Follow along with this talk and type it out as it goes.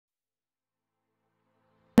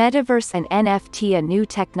Metaverse and NFT. A new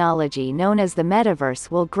technology known as the Metaverse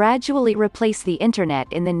will gradually replace the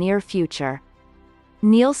Internet in the near future.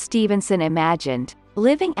 Neil Stephenson imagined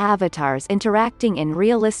living avatars interacting in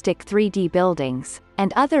realistic 3D buildings,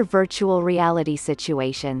 and other virtual reality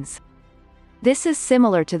situations. This is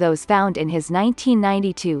similar to those found in his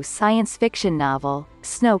 1992 science fiction novel,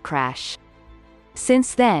 Snow Crash.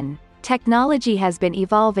 Since then, technology has been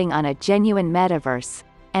evolving on a genuine metaverse,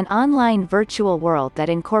 an online virtual world that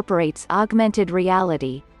incorporates augmented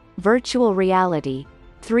reality, virtual reality,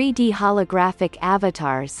 3D holographic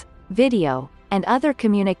avatars, video, and other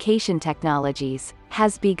communication technologies,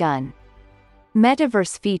 has begun.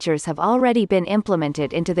 Metaverse features have already been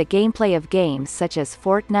implemented into the gameplay of games such as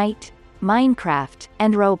Fortnite, Minecraft,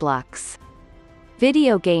 and Roblox.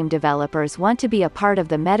 Video game developers want to be a part of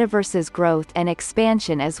the metaverse's growth and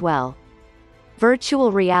expansion as well.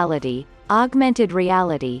 Virtual reality, augmented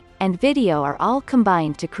reality, and video are all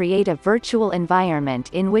combined to create a virtual environment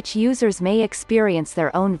in which users may experience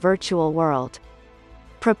their own virtual world.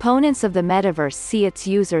 Proponents of the metaverse see its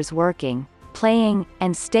users working, playing,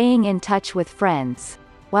 and staying in touch with friends,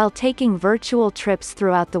 while taking virtual trips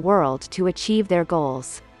throughout the world to achieve their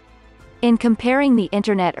goals. In comparing the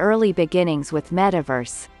Internet early beginnings with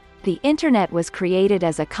Metaverse, the Internet was created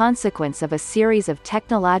as a consequence of a series of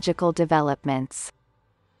technological developments,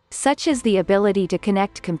 such as the ability to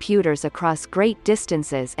connect computers across great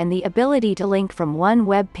distances and the ability to link from one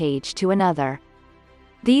web page to another.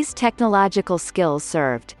 These technological skills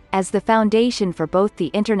served as the foundation for both the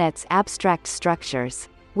Internet's abstract structures,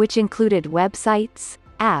 which included websites,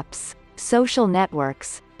 apps, social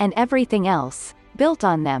networks, and everything else built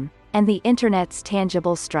on them, and the Internet's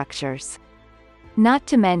tangible structures. Not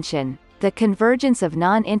to mention, the convergence of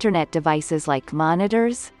non-Internet devices like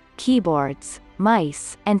monitors, keyboards,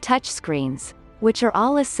 mice, and touchscreens, which are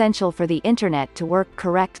all essential for the Internet to work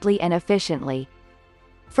correctly and efficiently.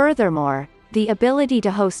 Furthermore, the ability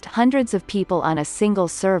to host hundreds of people on a single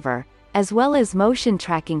server, as well as motion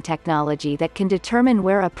tracking technology that can determine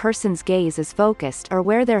where a person's gaze is focused or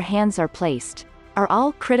where their hands are placed, are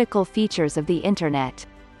all critical features of the Internet.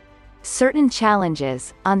 Certain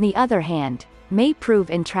challenges, on the other hand, may prove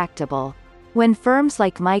intractable. When firms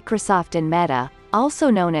like Microsoft and Meta, also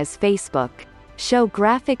known as Facebook, show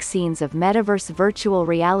graphic scenes of metaverse virtual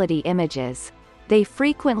reality images, they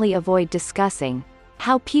frequently avoid discussing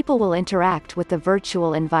how people will interact with the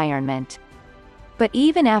virtual environment. But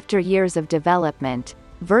even after years of development,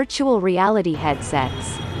 virtual reality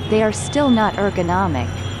headsets, they are still not ergonomic,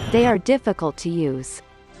 they are difficult to use.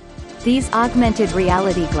 These augmented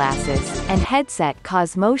reality glasses and headset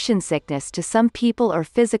cause motion sickness to some people or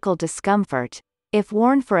physical discomfort, if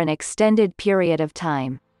worn for an extended period of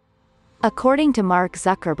time. According to Mark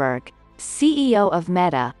Zuckerberg, CEO of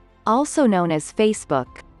Meta, also known as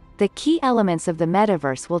Facebook, the key elements of the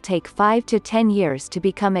metaverse will take 5 to 10 years to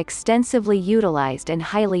become extensively utilized and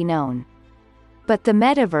highly known. But the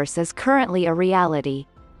metaverse is currently a reality.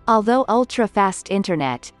 Although ultra-fast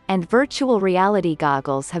internet and virtual reality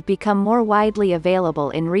goggles have become more widely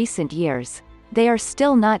available in recent years, they are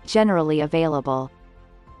still not generally available.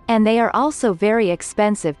 And they are also very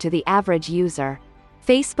expensive to the average user.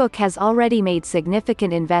 Facebook has already made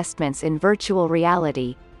significant investments in virtual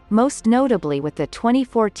reality, most notably with the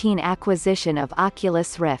 2014 acquisition of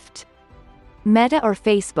Oculus Rift. Meta or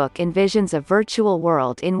Facebook envisions a virtual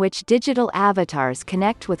world in which digital avatars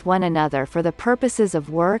connect with one another for the purposes of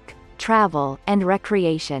work, travel, and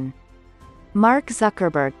recreation. Mark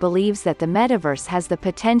Zuckerberg believes that the metaverse has the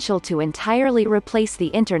potential to entirely replace the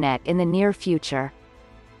Internet in the near future.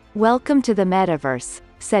 "Welcome to the metaverse,"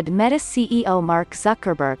 said Meta CEO Mark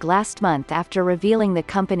Zuckerberg last month after revealing the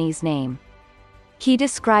company's name. He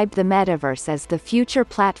described the metaverse as the future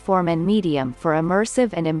platform and medium for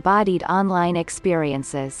immersive and embodied online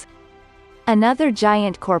experiences. Another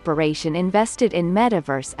giant corporation invested in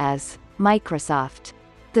metaverse is Microsoft.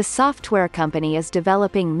 The software company is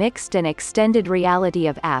developing mixed and extended reality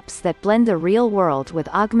of apps that blend the real world with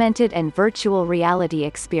augmented and virtual reality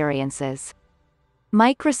experiences.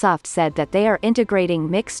 Microsoft said that they are integrating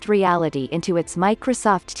mixed reality into its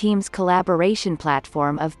Microsoft Teams collaboration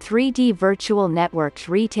platform of 3D virtual networked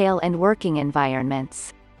retail and working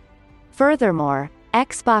environments. Furthermore,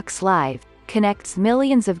 Xbox Live connects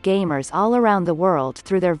millions of gamers all around the world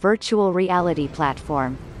through their virtual reality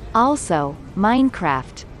platform. Also,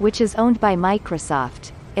 Minecraft, which is owned by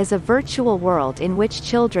Microsoft, is a virtual world in which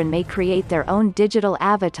children may create their own digital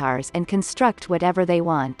avatars and construct whatever they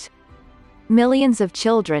want. Millions of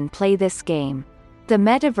children play this game. The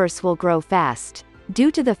metaverse will grow fast,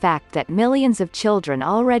 due to the fact that millions of children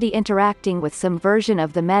already interacting with some version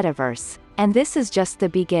of the metaverse, And this is just the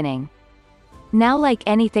beginning. Now, like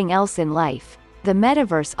anything else in life, the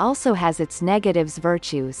metaverse also has its negatives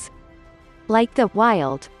virtues. Like the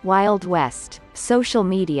Wild West, social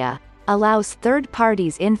media allows third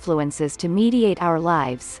parties' influences to mediate our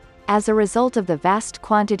lives, as a result of the vast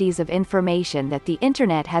quantities of information that the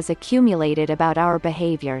internet has accumulated about our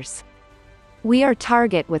behaviors. We are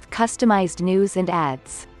target with customized news and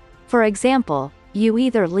ads. For example, you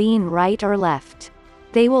either lean right or left.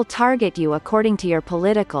 They will target you according to your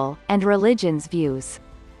political and religion's views.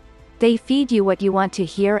 They feed you what you want to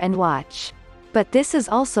hear and watch. But this is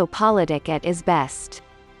also politic at its best.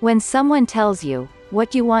 When someone tells you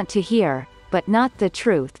what you want to hear, but not the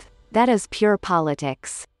truth, that is pure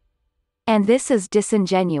politics. And this is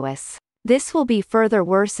disingenuous. This will be further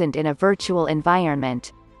worsened in a virtual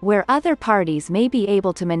environment, where other parties may be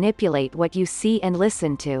able to manipulate what you see and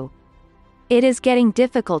listen to. It is getting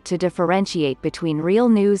difficult to differentiate between real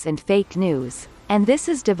news and fake news, and this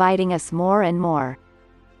is dividing us more and more.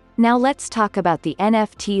 Now let's talk about the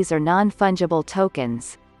NFTs or non-fungible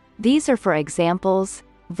tokens. These are, for examples,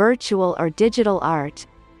 virtual or digital art,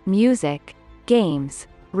 music, games,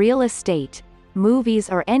 real estate, movies,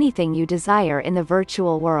 or anything you desire in the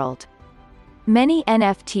virtual world. Many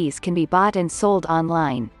NFTs can be bought and sold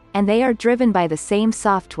online, and they are driven by the same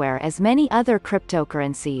software as many other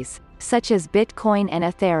cryptocurrencies, such as Bitcoin and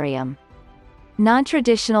Ethereum.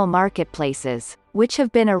 Non-traditional marketplaces, which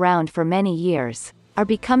have been around for many years, are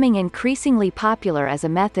becoming increasingly popular as a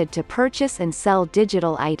method to purchase and sell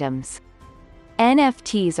digital items.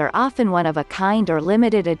 NFTs are often one-of-a-kind or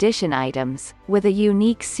limited edition items, with a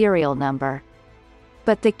unique serial number.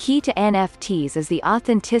 But the key to NFTs is the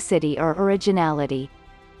authenticity or originality.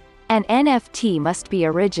 An NFT must be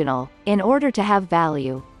original, in order to have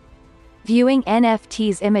value. Viewing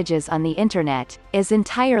NFTs images on the internet is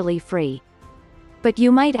entirely free. But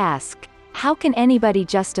you might ask, how can anybody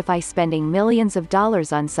justify spending millions of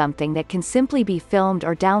dollars on something that can simply be filmed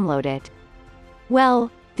or downloaded?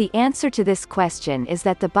 Well, the answer to this question is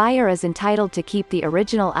that the buyer is entitled to keep the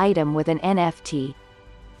original item with an NFT.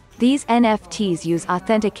 These NFTs use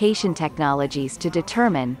authentication technologies to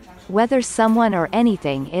determine whether someone or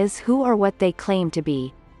anything is who or what they claim to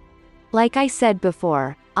be. Like I said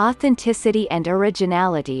before, authenticity and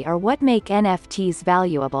originality are what make NFTs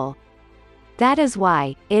valuable. That is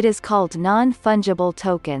why it is called non-fungible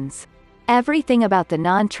tokens. Everything about the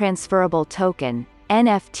non-transferable token,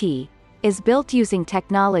 NFT, is built using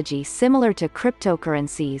technology similar to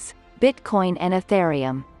cryptocurrencies, Bitcoin and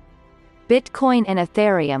Ethereum. Bitcoin and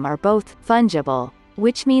Ethereum are both fungible,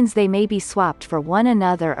 which means they may be swapped for one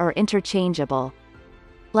another or interchangeable.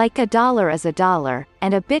 Like a dollar is a dollar,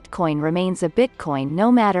 and a Bitcoin remains a Bitcoin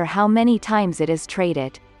no matter how many times it is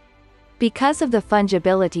traded. Because of the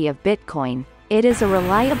fungibility of Bitcoin, it is a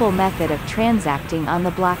reliable method of transacting on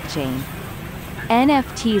the blockchain.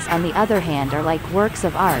 NFTs, on the other hand, are like works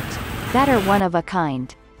of art that are one of a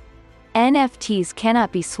kind. NFTs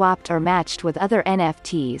cannot be swapped or matched with other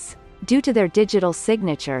NFTs, due to their digital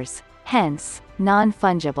signatures, hence,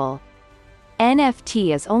 non-fungible.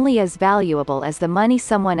 NFT is only as valuable as the money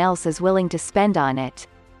someone else is willing to spend on it.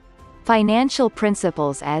 Financial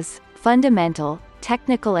principles as fundamental,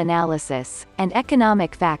 technical analysis, and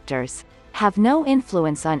economic factors have no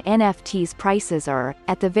influence on NFTs' prices or,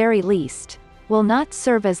 at the very least, will not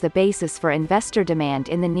serve as the basis for investor demand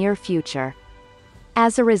in the near future.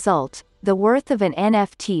 As a result, the worth of an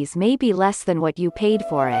NFTs may be less than what you paid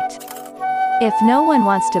for it. If no one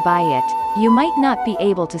wants to buy it, you might not be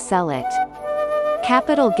able to sell it.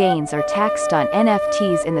 Capital gains are taxed on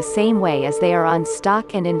NFTs in the same way as they are on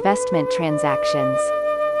stock and investment transactions.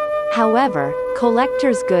 However,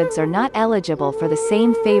 collectors' goods are not eligible for the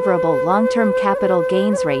same favorable long-term capital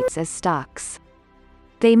gains rates as stocks.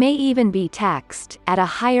 They may even be taxed at a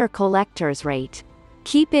higher collector's rate.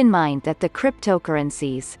 Keep in mind that the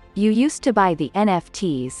cryptocurrencies you used to buy, the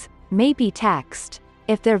NFTs, may be taxed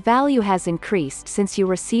if their value has increased since you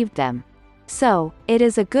received them. So, it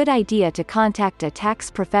is a good idea to contact a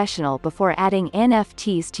tax professional before adding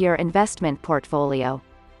NFTs to your investment portfolio.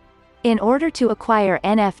 In order to acquire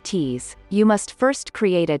NFTs, you must first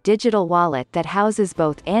create a digital wallet that houses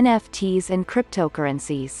both NFTs and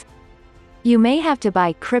cryptocurrencies. You may have to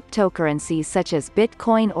buy cryptocurrencies such as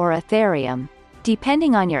Bitcoin or Ethereum,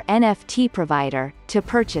 depending on your NFT provider, to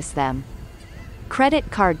purchase them.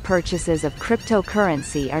 Credit card purchases of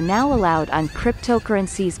cryptocurrency are now allowed on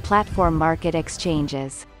cryptocurrencies platform market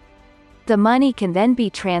exchanges. The money can then be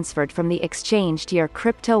transferred from the exchange to your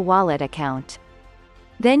crypto wallet account.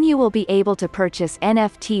 Then you will be able to purchase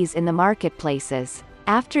NFTs in the marketplaces,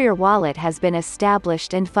 after your wallet has been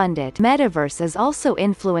established and funded. Metaverse is also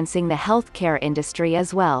influencing the healthcare industry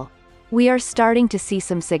as well. We are starting to see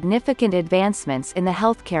some significant advancements in the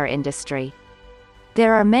healthcare industry.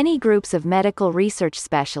 There are many groups of medical research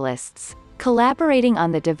specialists collaborating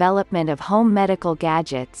on the development of home medical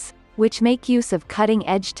gadgets, which make use of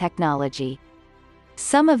cutting-edge technology.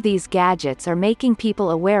 Some of these gadgets are making people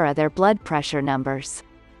aware of their blood pressure numbers.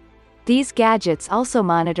 These gadgets also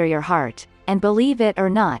monitor your heart, and believe it or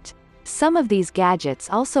not, some of these gadgets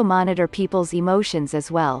also monitor people's emotions as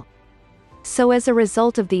well. So as a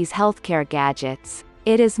result of these healthcare gadgets,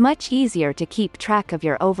 it is much easier to keep track of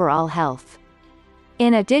your overall health.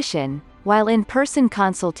 In addition, while in-person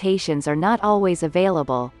consultations are not always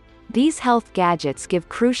available, these health gadgets give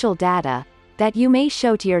crucial data that you may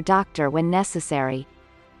show to your doctor when necessary.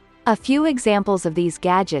 A few examples of these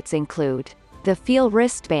gadgets include the Feel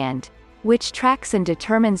wristband, which tracks and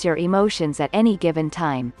determines your emotions at any given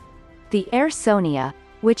time, the Air Sonia,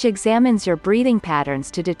 which examines your breathing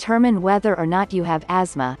patterns to determine whether or not you have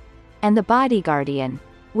asthma, and the Body Guardian,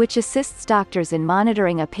 which assists doctors in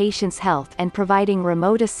monitoring a patient's health and providing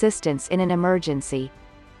remote assistance in an emergency.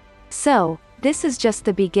 So, this is just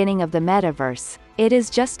the beginning of the metaverse. It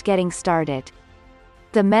is just getting started.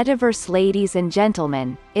 The metaverse, ladies and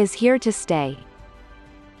gentlemen, is here to stay.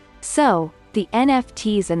 So, the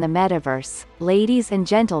NFTs and the metaverse, ladies and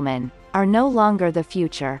gentlemen, are no longer the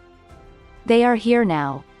future. They are here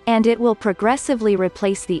now, and it will progressively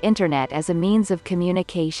replace the internet as a means of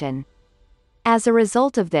communication. As a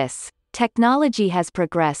result of this, technology has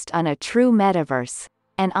progressed on a true metaverse,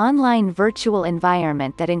 an online virtual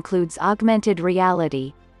environment that includes augmented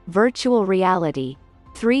reality, virtual reality,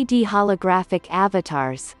 3D holographic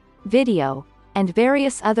avatars, video, and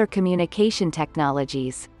various other communication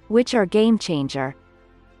technologies, which are game changer.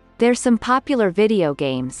 There's some popular video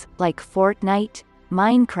games, like Fortnite,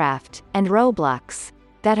 Minecraft, and Roblox,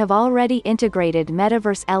 that have already integrated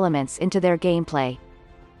metaverse elements into their gameplay.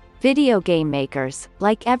 Video game makers,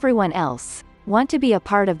 like everyone else, want to be a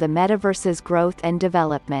part of the metaverse's growth and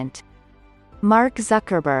development. Mark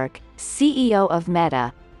Zuckerberg, CEO of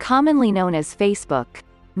Meta, commonly known as Facebook,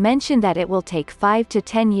 mentioned that it will take 5 to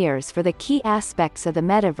 10 years for the key aspects of the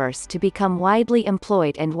metaverse to become widely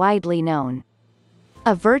employed and widely known.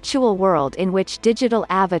 A virtual world in which digital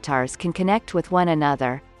avatars can connect with one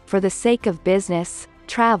another, for the sake of business,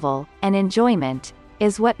 travel, and enjoyment,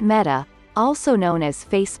 is what Meta, also known as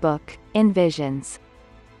Facebook, envisions.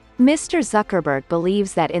 Mr. Zuckerberg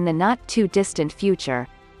believes that in the not-too-distant future,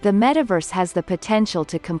 the metaverse has the potential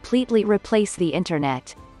to completely replace the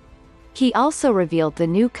internet. He also revealed the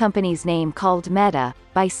new company's name called Meta,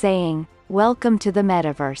 by saying, "Welcome to the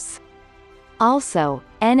metaverse." Also,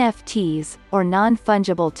 NFTs, or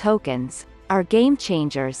non-fungible tokens, are game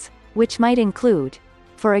changers, which might include,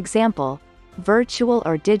 for example, virtual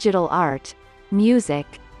or digital art, music,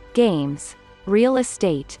 games, real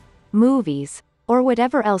estate, movies, or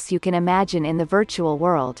whatever else you can imagine in the virtual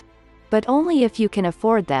world, but only if you can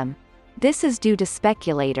afford them. This is due to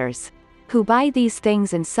speculators, who buy these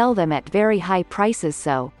things and sell them at very high prices.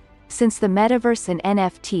 So, since the metaverse and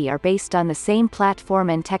NFT are based on the same platform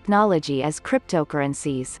and technology as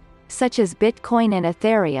cryptocurrencies, such as Bitcoin and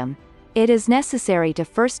Ethereum, it is necessary to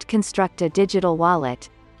first construct a digital wallet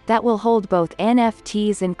that will hold both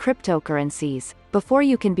NFTs and cryptocurrencies, before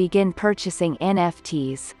you can begin purchasing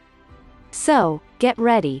NFTs. So, get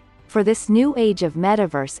ready for this new age of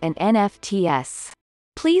metaverse and NFTs.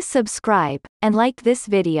 Please subscribe and like this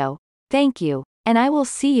video. Thank you, and I will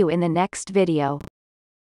see you in the next video.